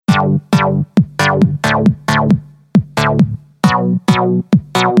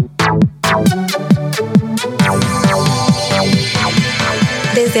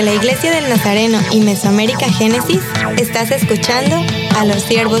Desde la Iglesia del Nazareno y Mesoamérica Génesis, estás escuchando a los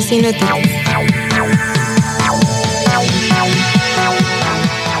siervos inútiles.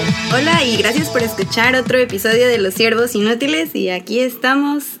 Hola y gracias por escuchar otro episodio de Los Siervos Inútiles, y aquí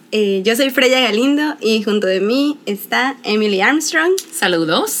estamos. Yo soy Freya Galindo y junto de mí está Emily Armstrong.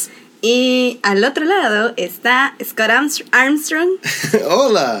 Saludos. Y al otro lado está Scott Armstrong.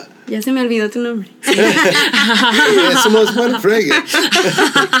 Hola. Ya se me olvidó tu nombre. Somos Juan Freya.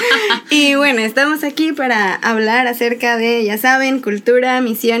 Y bueno, estamos aquí para hablar acerca de, ya saben, cultura,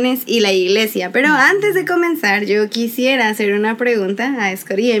 misiones y la iglesia. Pero antes de comenzar, yo quisiera hacer una pregunta a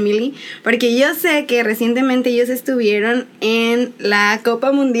Scott y Emily, porque yo sé que recientemente ellos estuvieron en la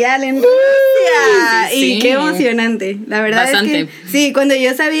Copa Mundial en Rusia. Sí. Y qué emocionante. La verdad Bastante. es que, sí, cuando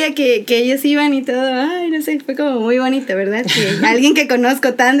yo sabía que ellos iban y todo, ay, no sé, fue como muy bonito, ¿verdad? Que alguien que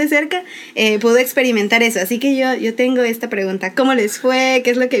conozco tan de cerca pudo experimentar eso. Así que yo tengo esta pregunta: ¿cómo les fue? ¿Qué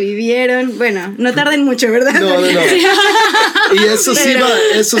es lo que vivieron? Bueno, no tarden mucho, ¿verdad? No. Y eso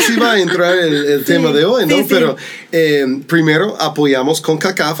sí va a entrar el tema de hoy, ¿no? Sí. Pero primero apoyamos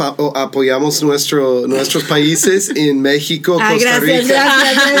CONCACAF, apoyamos nuestros países en México, Costa Rica gracias.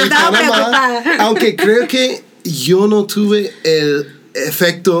 y Estaba Panamá. preocupada. Aunque creo que yo no tuve el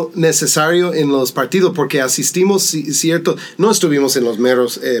efecto necesario en los partidos, porque asistimos, cierto, no estuvimos en los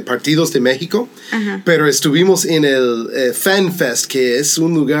meros partidos de México. Ajá. Pero estuvimos en el Fan Fest, que es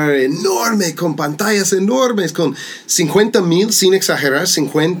un lugar enorme, con pantallas enormes, con 50,000, sin exagerar,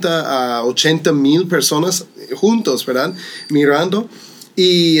 50 a 80,000 personas juntos, ¿verdad? Mirando.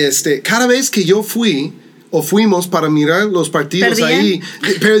 Y cada vez que yo fuimos para mirar los partidos, ahí,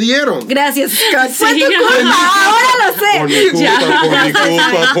 perdieron. Gracias, Scott. Sí. Fue tu culpa, ahora lo sé. Por mi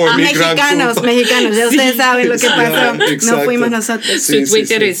culpa, por mi gran culpa. Mexicanos, ya ustedes saben lo que pasó. Exacto. No fuimos nosotros. Su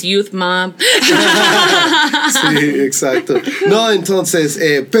Twitter es Youth Mob. Sí, exacto. No, entonces,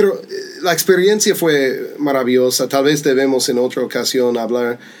 pero la experiencia fue maravillosa. Tal vez debemos en otra ocasión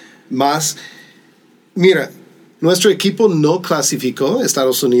hablar más. Mira, nuestro equipo no clasificó,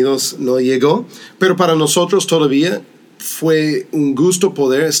 Estados Unidos no llegó, pero para nosotros todavía fue un gusto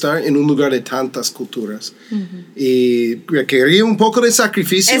poder estar en un lugar de tantas culturas. Uh-huh. Y requería un poco de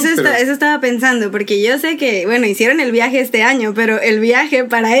sacrificio. Eso estaba pensando, porque yo sé que, bueno, hicieron el viaje este año, pero el viaje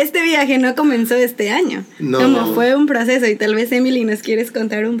para este viaje no comenzó este año. No. Fue un proceso, y tal vez, Emily, nos quieres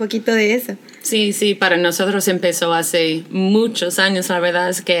contar un poquito de eso. Sí, para nosotros empezó hace muchos años. La verdad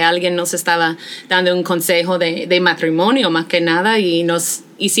es que alguien nos estaba dando un consejo de matrimonio, más que nada, y nos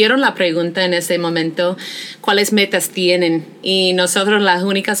hicieron la pregunta en ese momento: ¿cuáles metas tienen? Y nosotros las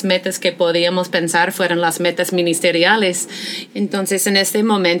únicas metas que podíamos pensar fueron las metas ministeriales. Entonces, en este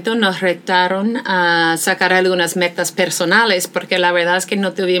momento nos retaron a sacar algunas metas personales, porque la verdad es que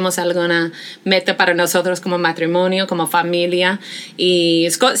no tuvimos alguna meta para nosotros como matrimonio, como familia. Y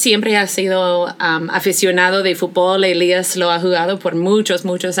Scott siempre ha sido aficionado de fútbol. Elías lo ha jugado por muchos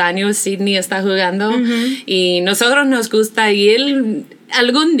años. Sydney está jugando. Uh-huh. Y nosotros nos gusta, y él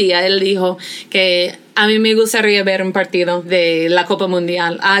algún día él dijo que a mí me gustaría ver un partido de la Copa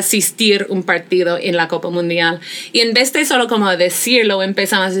Mundial, asistir un partido en la Copa Mundial. Y en vez de solo como decirlo,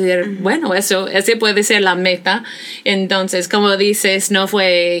 empezamos a decir, bueno, ese puede ser la meta. Entonces, como dices, no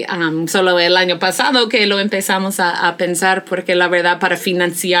fue solo el año pasado que lo empezamos a pensar, porque la verdad, para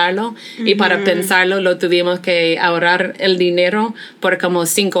financiarlo y para pensarlo, lo tuvimos que ahorrar el dinero por como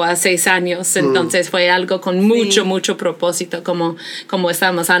 5 a 6 años. Entonces, fue algo con mucho propósito, como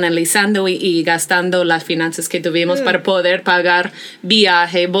estamos analizando y gastando las finanzas que tuvimos para poder pagar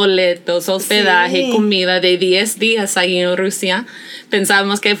viaje, boletos, hospedaje, comida de 10 días ahí en Rusia.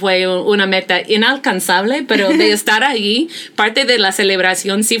 Pensábamos que fue una meta inalcanzable, pero de estar ahí, parte de la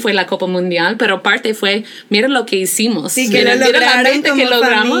celebración sí fue la Copa Mundial, pero parte fue, mira lo que hicimos. Sí, que mira la mente que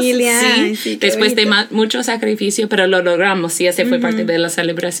logramos. Familia. Sí, después de mucho sacrificio, pero lo logramos, y ese fue parte de la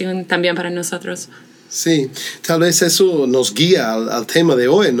celebración también para nosotros. Sí, tal vez eso nos guía al tema de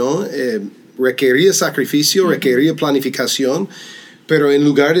hoy, ¿no? Requería sacrificio, requería planificación, pero en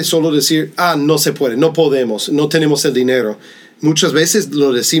lugar de solo decir, no se puede, no podemos, no tenemos el dinero. Muchas veces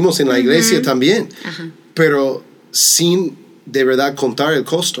lo decimos en la iglesia también, pero sin de verdad contar el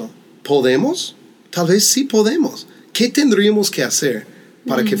costo. ¿Podemos? Tal vez sí podemos. ¿Qué tendríamos que hacer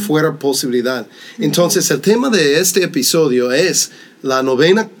para que fuera posibilidad? Entonces, el tema de este episodio es la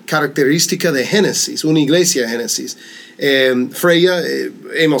 9ª característica de Génesis, una iglesia Génesis. Freya,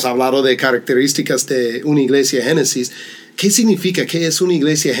 hemos hablado de características de una iglesia Génesis. ¿Qué significa? ¿Qué es una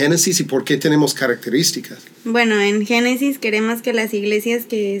iglesia Génesis y por qué tenemos características? Bueno, en Génesis queremos que las iglesias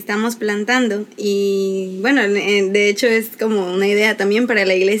que estamos plantando, y bueno, de hecho es como una idea también para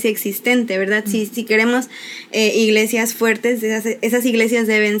la iglesia existente, ¿verdad? Si queremos iglesias fuertes, esas iglesias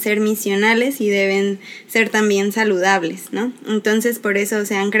deben ser misionales y deben ser también saludables, ¿no? Entonces por eso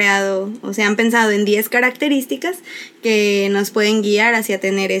se han creado o se han pensado en 10 características que nos pueden guiar hacia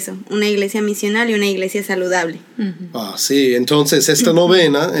tener eso, una iglesia misional y una iglesia saludable. Sí, entonces esta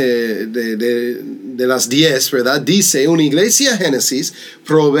novena de las 10, ¿verdad? Dice, una iglesia Génesis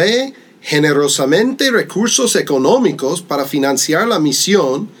provee generosamente recursos económicos para financiar la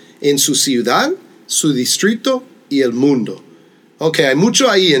misión en su ciudad, su distrito y el mundo. Ok, hay mucho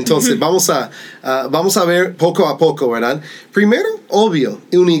ahí, entonces vamos a ver poco a poco, ¿verdad? Primero, obvio,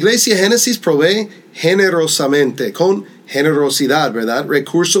 una iglesia Génesis provee generosamente, con generosidad, ¿verdad?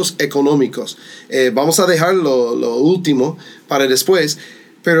 Recursos económicos. Vamos a dejar lo último para después,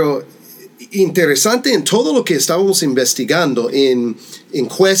 pero interesante en todo lo que estábamos investigando, en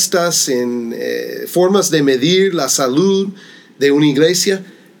encuestas, en formas de medir la salud de una iglesia,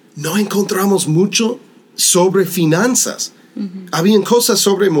 no encontramos mucho sobre finanzas. Habían cosas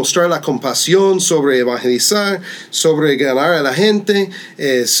sobre mostrar la compasión, sobre evangelizar, sobre ganar a la gente,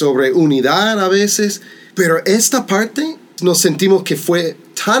 sobre unidad a veces, pero esta parte nos sentimos que fue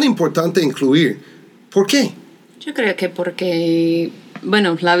tan importante incluir. ¿Por qué? Yo creo que porque,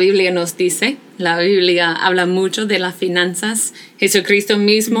 bueno, la Biblia nos dice, la Biblia habla mucho de las finanzas. Jesucristo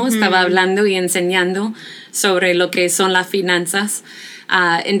mismo estaba hablando y enseñando sobre lo que son las finanzas.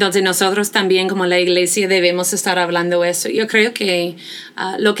 Entonces nosotros también como la iglesia debemos estar hablando eso. Yo creo que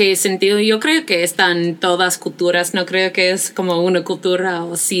lo que he sentido, yo creo que están todas culturas, no creo que es como una cultura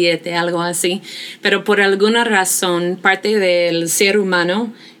o 7, algo así, pero por alguna razón parte del ser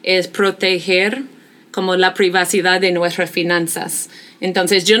humano es proteger como la privacidad de nuestras finanzas.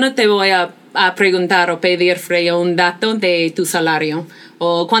 Entonces yo no te voy a preguntar o pedir, Freya, un dato de tu salario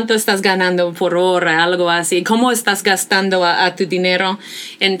o cuánto estás ganando por hora, algo así, cómo estás gastando a tu dinero.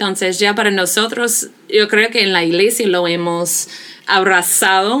 Entonces ya para nosotros, yo creo que en la iglesia lo hemos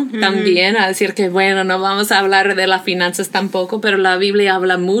abrazado también, a decir que bueno, no vamos a hablar de las finanzas tampoco, pero la Biblia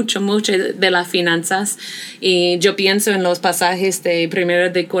habla mucho de las finanzas, y yo pienso en los pasajes de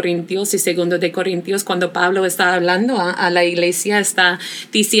 1 de Corintios y 2 de Corintios, cuando Pablo está hablando a la iglesia, está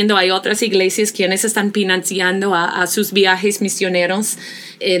diciendo hay otras iglesias quienes están financiando a sus viajes misioneros.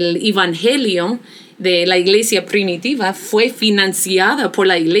 El evangelio de la iglesia primitiva fue financiada por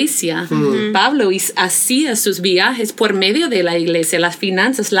la iglesia. Pablo hacía sus viajes por medio de la iglesia, las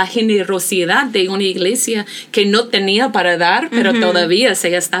finanzas, la generosidad de una iglesia que no tenía para dar, pero todavía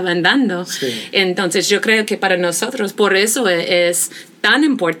se estaban dando. Sí. Entonces yo creo que para nosotros, por eso es tan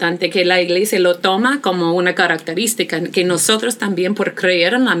importante que la iglesia lo toma como una característica, que nosotros también, por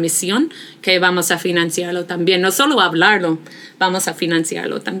creer en la misión, que vamos a financiarlo también. No solo hablarlo, vamos a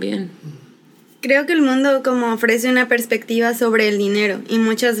financiarlo también. Creo que el mundo como ofrece una perspectiva sobre el dinero, y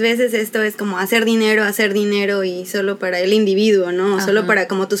muchas veces esto es como hacer dinero y solo para el individuo, ¿no? O solo para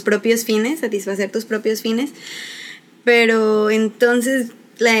como tus propios fines, satisfacer tus propios fines. Pero entonces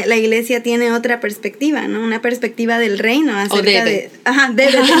la iglesia tiene otra perspectiva, ¿no? Una perspectiva del reino acerca de...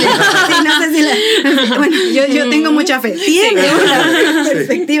 Debe. Sí, no sé si bueno, yo tengo mucha fe. Tiene una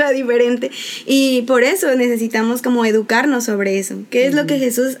perspectiva diferente. Y por eso necesitamos como educarnos sobre eso. ¿Qué es lo que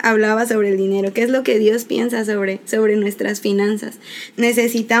Jesús hablaba sobre el dinero? ¿Qué es lo que Dios piensa sobre nuestras finanzas?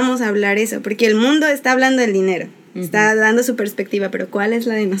 Necesitamos hablar eso, porque el mundo está hablando del dinero. Está dando su perspectiva, pero ¿cuál es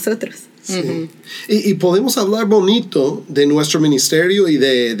la de nosotros? Sí. Y podemos hablar bonito de nuestro ministerio y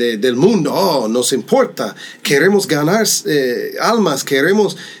del mundo. Oh, nos importa. Queremos ganar almas,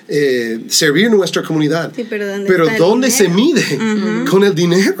 queremos servir nuestra comunidad. Sí, pero ¿dónde se mide con el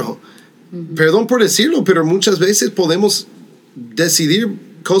dinero? Perdón por decirlo, pero muchas veces podemos decidir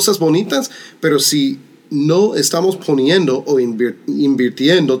cosas bonitas, pero si no estamos poniendo o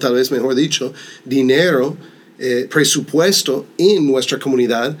invirtiendo, tal vez mejor dicho, dinero, presupuesto en nuestra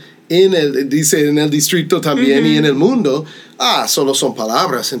comunidad, en el distrito también y en el mundo, solo son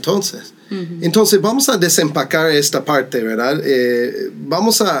palabras entonces. Entonces vamos a desempacar esta parte, ¿verdad?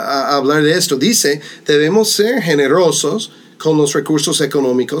 Vamos a hablar de esto. Dice, debemos ser generosos con los recursos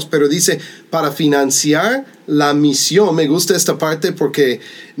económicos, pero dice, para financiar la misión. Me gusta esta parte porque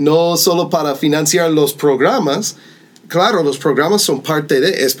no solo para financiar los programas. Claro, los programas son parte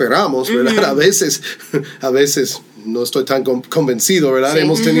de, esperamos, ¿verdad? A veces no estoy tan convencido, ¿verdad? Sí.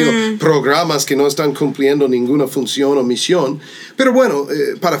 Hemos tenido programas que no están cumpliendo ninguna función o misión. Pero bueno,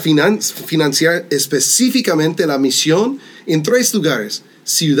 para financiar específicamente la misión en 3 lugares: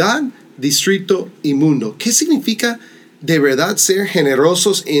 ciudad, distrito y mundo. ¿Qué significa de verdad ser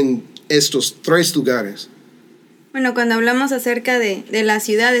generosos en estos 3 lugares? Bueno, cuando hablamos acerca de la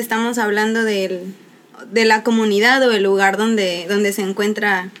ciudad, estamos hablando de la comunidad o el lugar donde se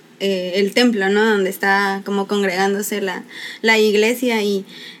encuentra el templo, ¿no? Donde está como congregándose la iglesia, y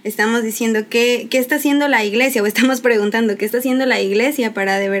estamos diciendo ¿qué está haciendo la iglesia? O estamos preguntando ¿qué está haciendo la iglesia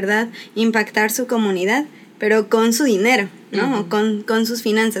para de verdad impactar su comunidad? Pero con su dinero, ¿no? O con sus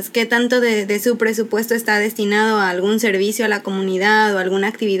finanzas. ¿Qué tanto de su presupuesto está destinado a algún servicio a la comunidad o alguna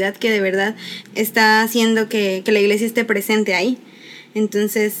actividad que de verdad está haciendo que la iglesia esté presente ahí?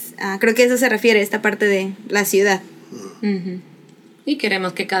 Entonces, creo que eso se refiere a esta parte de la ciudad. Uh-huh. Y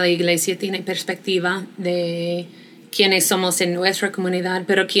queremos que cada iglesia tiene perspectiva de quiénes somos en nuestra comunidad,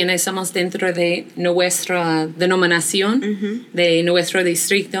 pero quiénes somos dentro de nuestra denominación, uh-huh, de nuestro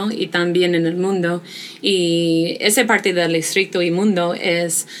distrito y también en el mundo. Y esa parte del distrito y mundo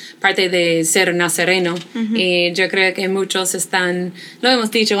es parte de ser nazareno. Uh-huh. Y yo creo que muchos lo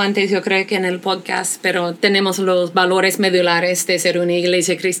hemos dicho antes, yo creo que en el podcast, pero tenemos los valores medulares de ser una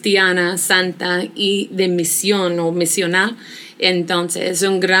iglesia cristiana, santa y de misión o misional. Entonces,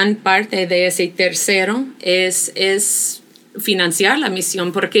 una gran parte de ese tercero es financiar la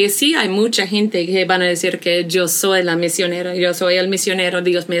misión, porque sí hay mucha gente que van a decir que yo soy la misionera, yo soy el misionero,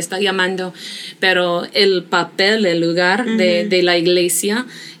 Dios me está llamando, pero el papel, el lugar uh-huh, de la iglesia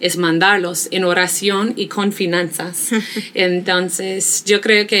es mandarlos en oración y con finanzas. Entonces, yo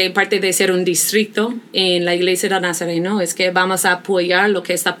creo que parte de ser un distrito en la iglesia de Nazareno es que vamos a apoyar lo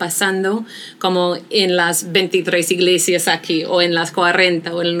que está pasando como en las 23 iglesias aquí, o en las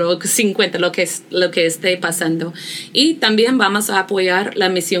 40, o en los 50, lo que esté pasando. Y también vamos a apoyar la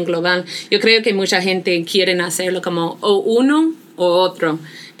misión global. Yo creo que mucha gente quiere hacerlo como o uno o otro,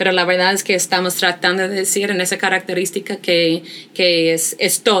 pero la verdad es que estamos tratando de decir en esa característica que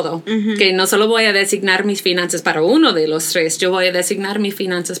es todo, uh-huh, que no solo voy a designar mis finanzas para uno de los tres, yo voy a designar mis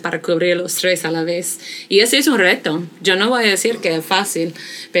finanzas para cubrir los tres a la vez. Y ese es un reto. Yo no voy a decir que es fácil,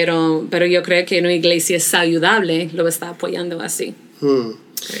 pero yo creo que una iglesia saludable lo está apoyando así.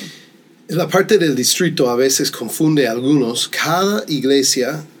 Sí. La parte del distrito a veces confunde a algunos. Cada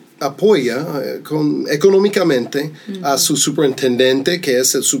iglesia apoya económicamente uh-huh, a su superintendente, que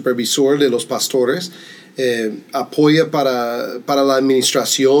es el supervisor de los pastores, apoya para la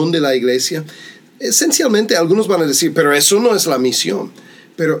administración de la iglesia. Esencialmente, algunos van a decir, pero eso no es la misión.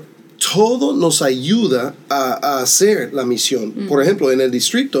 Pero todo nos ayuda a hacer la misión. Uh-huh. Por ejemplo, en el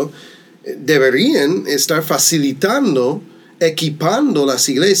distrito deberían estar facilitando, equipando las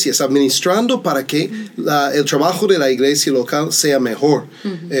iglesias, administrando para que el trabajo de la iglesia local sea mejor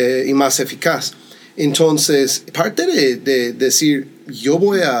uh-huh, y más eficaz. Entonces, parte de decir, yo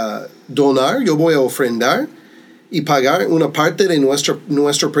voy a donar, yo voy a ofrendar y pagar una parte de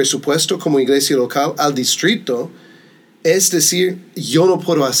nuestro presupuesto como iglesia local al distrito, es decir, yo no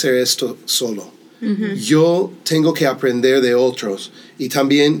puedo hacer esto solo. Uh-huh. Yo tengo que aprender de otros. Y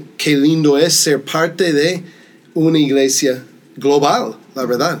también qué lindo es ser parte de una iglesia global, la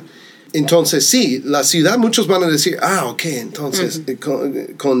verdad. Entonces, sí, la ciudad, muchos van a decir, ok, entonces,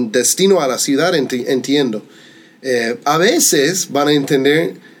 uh-huh, con destino a la ciudad entiendo. A veces van a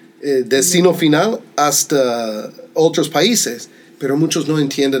entender destino final hasta otros países, pero muchos no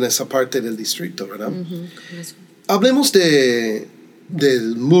entienden esa parte del distrito, ¿verdad? Uh-huh. Hablemos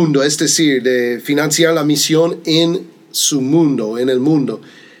del mundo, es decir, de financiar la misión en su mundo, en el mundo.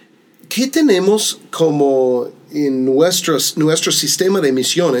 ¿Qué tenemos como en nuestro sistema de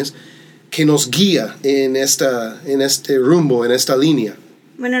misiones que nos guía en este rumbo, en esta línea?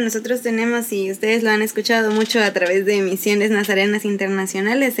 Bueno, nosotros tenemos, y ustedes lo han escuchado mucho a través de Misiones Nazarenas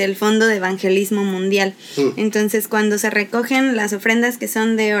Internacionales, el Fondo de Evangelismo Mundial. Entonces, cuando se recogen las ofrendas que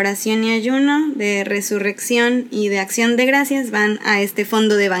son de oración y ayuno, de resurrección y de acción de gracias, van a este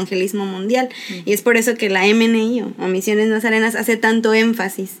Fondo de Evangelismo Mundial. Y es por eso que la MNI o Misiones Nazarenas hace tanto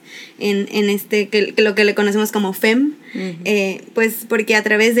énfasis en que lo que le conocemos como FEM, pues porque a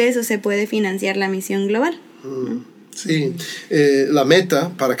través de eso se puede financiar la misión global. Sí, la meta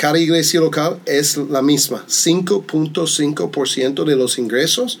para cada iglesia local es la misma, 5.5% de los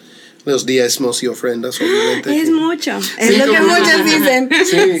ingresos, los diezmos y ofrendas, obviamente. Es mucho, es lo que muchos dicen.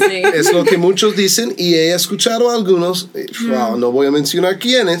 Sí, es lo que muchos dicen, y he escuchado a algunos, no voy a mencionar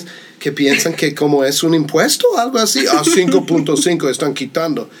quiénes, que piensan que como es un impuesto o algo así, 5.5 están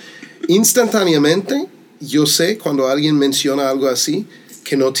quitando. Instantáneamente, yo sé cuando alguien menciona algo así,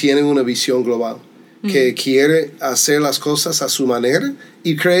 que no tienen una visión global, que quiere hacer las cosas a su manera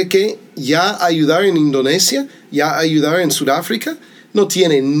y cree que ya ayudar en Indonesia, ya ayudar en Sudáfrica, no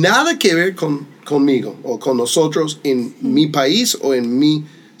tiene nada que ver conmigo o con nosotros en mi país o en mi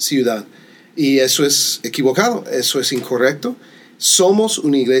ciudad. Y eso es equivocado, eso es incorrecto. somos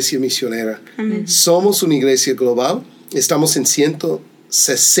una iglesia misionera. Amén. Somos una iglesia global. Estamos en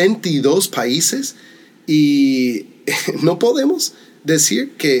 162 países y no podemos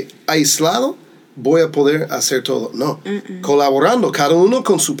decir que aislado voy a poder hacer todo. No, colaborando cada uno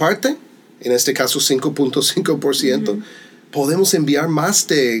con su parte, en este caso 5.5%, podemos enviar más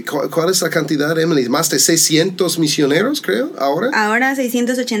de, ¿cuál es la cantidad, Emily? Más de 600 misioneros, creo, ahora. Ahora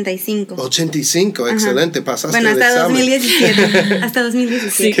 685. 85, excelente, pasaste bueno, el hasta examen. 2017. Hasta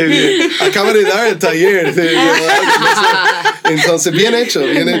 2017. Qué bien. Acaba de dar el taller. Entonces, bien hecho,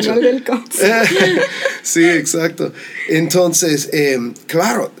 bien hecho. Manual del coach. Sí, exacto. Entonces,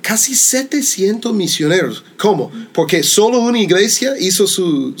 claro, casi 700 misioneros. ¿Cómo? ¿Porque solo una iglesia hizo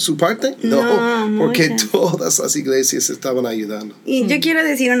su parte? No, porque muchas. todas las iglesias estaban ayudando. Y yo quiero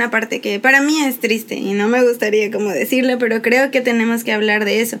decir una parte que para mí es triste y no me gustaría como decirlo, pero creo que tenemos que hablar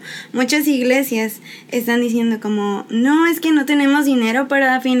de eso. Muchas iglesias están diciendo como, no, es que no tenemos dinero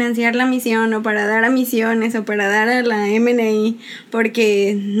para financiar la misión o para dar a misiones o para dar a la MNI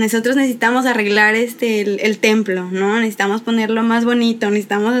porque nosotros necesitamos arreglar el templo, ¿no? Necesitamos ponerlo más bonito,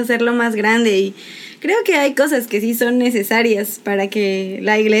 necesitamos hacerlo más grande y creo que hay cosas que sí son necesarias para que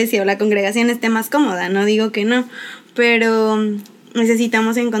la iglesia o la congregación esté más cómoda, no digo que no, pero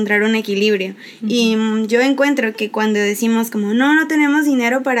necesitamos encontrar un equilibrio. Y yo encuentro que cuando decimos como no tenemos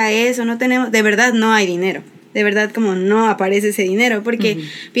dinero para eso, no tenemos, de verdad no hay dinero. De verdad como no aparece ese dinero, porque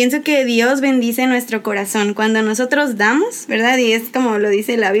pienso que Dios bendice nuestro corazón cuando nosotros damos, ¿verdad? Y es como lo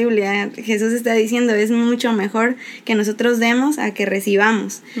dice la Biblia, Jesús está diciendo, es mucho mejor que nosotros demos a que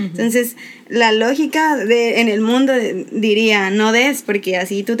recibamos. Entonces, la lógica en el mundo diría, no des, porque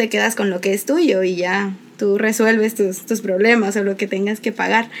así tú te quedas con lo que es tuyo y ya tú resuelves tus problemas o lo que tengas que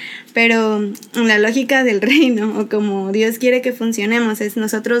pagar. Pero la lógica del reino, o como Dios quiere que funcionemos, es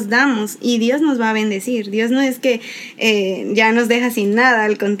nosotros damos y Dios nos va a bendecir. Dios no es que ya nos deja sin nada,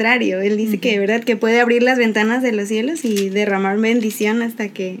 al contrario. Él dice que de verdad que puede abrir las ventanas de los cielos y derramar bendición hasta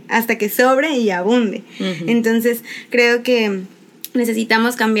que sobre y abunde. Entonces creo que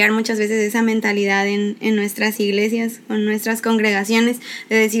necesitamos cambiar muchas veces esa mentalidad en nuestras iglesias o en nuestras congregaciones,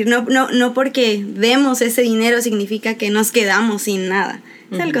 de decir, no porque demos ese dinero significa que nos quedamos sin nada.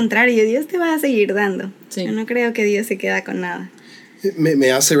 Es al contrario, Dios te va a seguir dando. Sí. Yo no creo que Dios se queda con nada.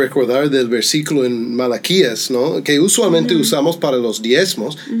 Me hace recordar del versículo en Malaquías, ¿no? Que usualmente usamos para los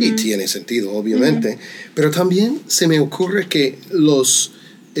diezmos, y tiene sentido, obviamente, pero también se me ocurre que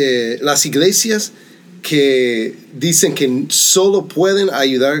las iglesias que dicen que solo pueden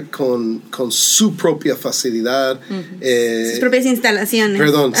ayudar con su propia facilidad. Sus propias instalaciones.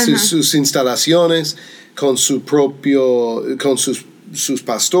 Perdón, sus instalaciones, con sus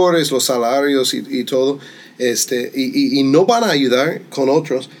pastores, los salarios y todo, y no van a ayudar con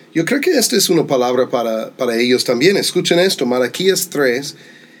otros. Yo creo que esta es una palabra para ellos también. Escuchen esto, Malaquías 3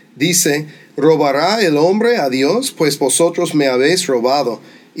 dice, ¿robará el hombre a Dios? Pues vosotros me habéis robado.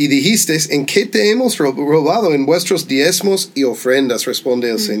 Y dijisteis, ¿en qué te hemos robado? En vuestros diezmos y ofrendas,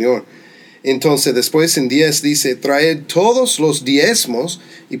 responde el Señor. Entonces después en 10 dice, traed todos los diezmos,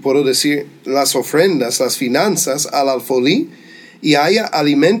 y puedo decir las ofrendas, las finanzas, al alfolí, y haya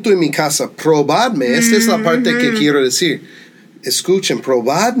alimento en mi casa. Probadme, esta es la parte que quiero decir. Escuchen,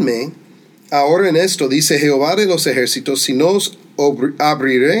 probadme ahora en esto, dice Jehová de los ejércitos, si no os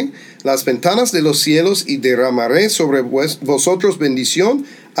abriré las ventanas de los cielos y derramaré sobre vosotros bendición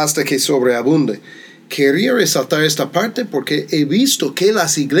hasta que sobreabunde. Quería resaltar esta parte porque he visto que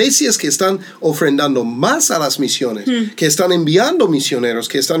las iglesias que están ofrendando más a las misiones, que están enviando misioneros,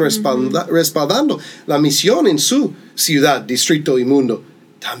 que están respaldando la misión en su ciudad, distrito y mundo,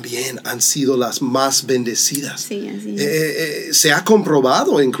 también han sido las más bendecidas. Sí, así es. Se ha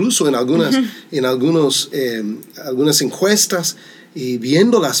comprobado incluso en algunas encuestas y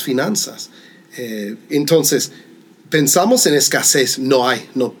viendo las finanzas. Entonces, pensamos en escasez.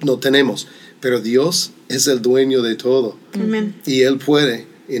 No tenemos. Pero Dios es el dueño de todo. Amén. Y Él puede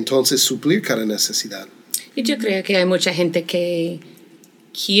entonces suplir cada necesidad. Y yo creo que hay mucha gente que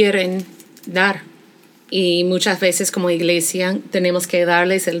quieren dar. Y muchas veces como iglesia tenemos que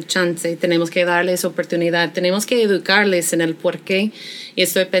darles el chance, tenemos que darles oportunidad, tenemos que educarles en el porqué. Y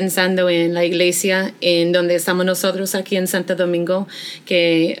estoy pensando en la iglesia en donde estamos nosotros aquí en Santo Domingo,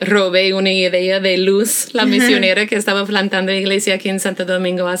 que robé una idea de Luz, la misionera que estaba plantando iglesia aquí en Santo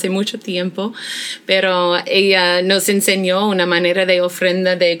Domingo hace mucho tiempo. Pero ella nos enseñó una manera de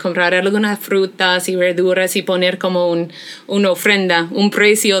ofrenda, de comprar algunas frutas y verduras y poner como una ofrenda, un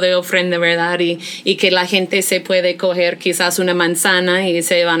precio de ofrenda, ¿verdad? Y que la gente se puede coger quizás una manzana y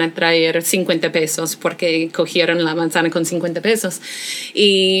se van a traer 50 pesos porque cogieron la manzana con 50 pesos.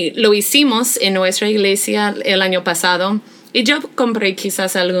 Y lo hicimos en nuestra iglesia el año pasado Y yo compré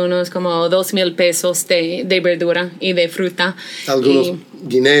quizás algunos como 2,000 pesos de verdura y de fruta. Algunos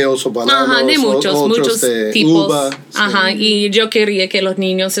guineos o bananos. Ajá, de muchos de tipos. uva. Ajá, sí. Y yo quería que los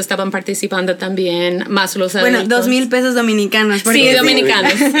niños estaban participando también, más los adultos. Bueno, 2,000 pesos dominicanos. Sí,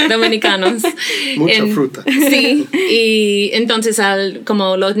 dominicanos. Mucha fruta. Sí, y entonces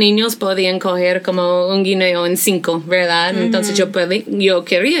como los niños podían coger como un guineo en 5, ¿verdad? Entonces yo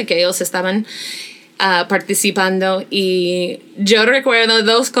quería que ellos estaban participando, y yo recuerdo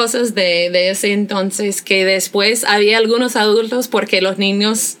 2 cosas de ese entonces, que después había algunos adultos, porque los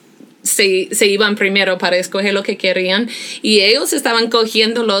niños se iban primero para escoger lo que querían, y ellos estaban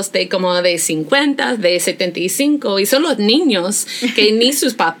cogiendo los de como de 50, de 75, y son los niños que ni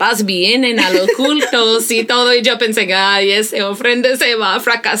sus papás vienen a los cultos y todo, y yo pensé, ay, esa ofrenda se va a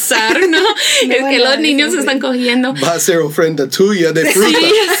fracasar, ¿no? Es que los niños están cogiendo. Va a ser ofrenda tuya de fruta.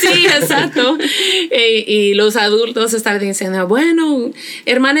 Sí, exacto. Y los adultos estaban diciendo, bueno,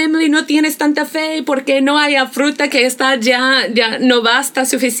 hermana Emily, no tienes tanta fe porque no haya fruta, que está ya no basta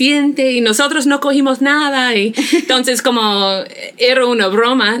suficiente, y nosotros no cogimos nada. Y entonces, como era una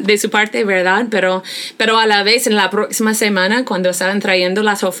broma de su parte, ¿verdad? Pero a la vez, en la próxima semana, cuando estaban trayendo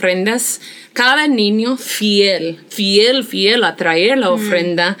las ofrendas, cada niño fiel a traer la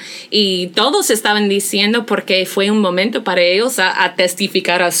ofrenda, y todos estaban diciendo, porque fue un momento para ellos a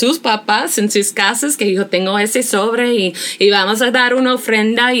testificar a sus papás en sus casas, que yo tengo ese sobre y vamos a dar una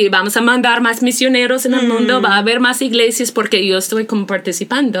ofrenda y vamos a mandar más misioneros en el mundo, va a haber más iglesias porque yo estoy como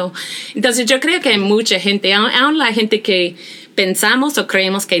participando. Entonces yo creo que hay mucha gente, aún la gente que pensamos o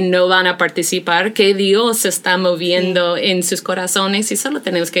creemos que no van a participar, que Dios está moviendo en sus corazones, y solo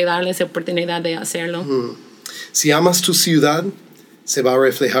tenemos que darles la oportunidad de hacerlo. Si amas tu ciudad, se va a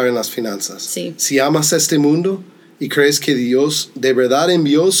reflejar en las finanzas. Sí. Si amas este mundo y crees que Dios de verdad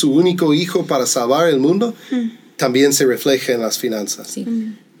envió su único hijo para salvar el mundo, también se refleja en las finanzas. Sí.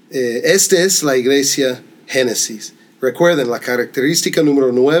 Esta es la iglesia Génesis. Recuerden, la característica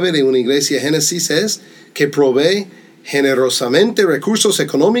número 9 de una iglesia Génesis es que provee generosamente recursos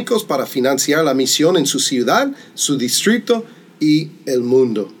económicos para financiar la misión en su ciudad, su distrito y el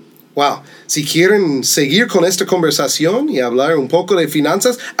mundo. Wow, si quieren seguir con esta conversación y hablar un poco de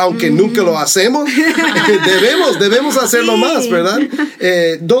finanzas, aunque nunca lo hacemos, debemos hacerlo más, ¿verdad?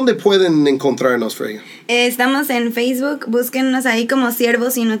 ¿Dónde pueden encontrarnos, Freya? Estamos en Facebook, búsquennos ahí como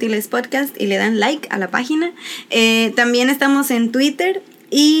Siervos Inútiles Podcast y le dan like a la página. También estamos en Twitter.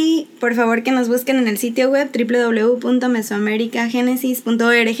 Y por favor que nos busquen en el sitio web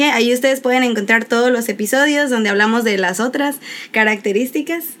www.mesoamericagenesis.org. Ahí ustedes pueden encontrar todos los episodios donde hablamos de las otras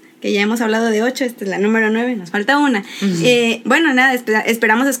características, que ya hemos hablado de 8, esta es la número 9, nos falta una. Bueno, nada,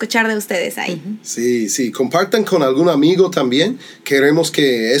 esperamos escuchar de ustedes ahí. Sí, compartan con algún amigo también. Queremos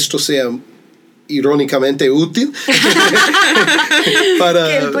que esto sea irónicamente útil para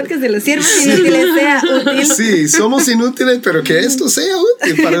que el podcast de los siervos inútiles sea útil. Sí, somos inútiles, pero que esto sea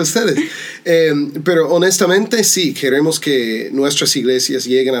útil para ustedes. Pero honestamente sí, queremos que nuestras iglesias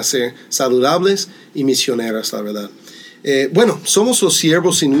lleguen a ser saludables y misioneras, la verdad. Bueno, somos los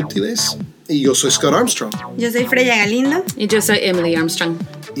Siervos Inútiles y yo soy Scott Armstrong. Yo soy Freya Galindo. Y yo soy Emily Armstrong.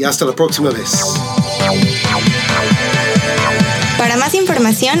 Y hasta la próxima vez. Para más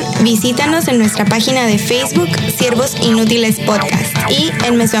información, visítanos en nuestra página de Facebook, Siervos Inútiles Podcast, y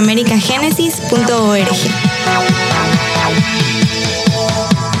en mesoamericagenesis.org.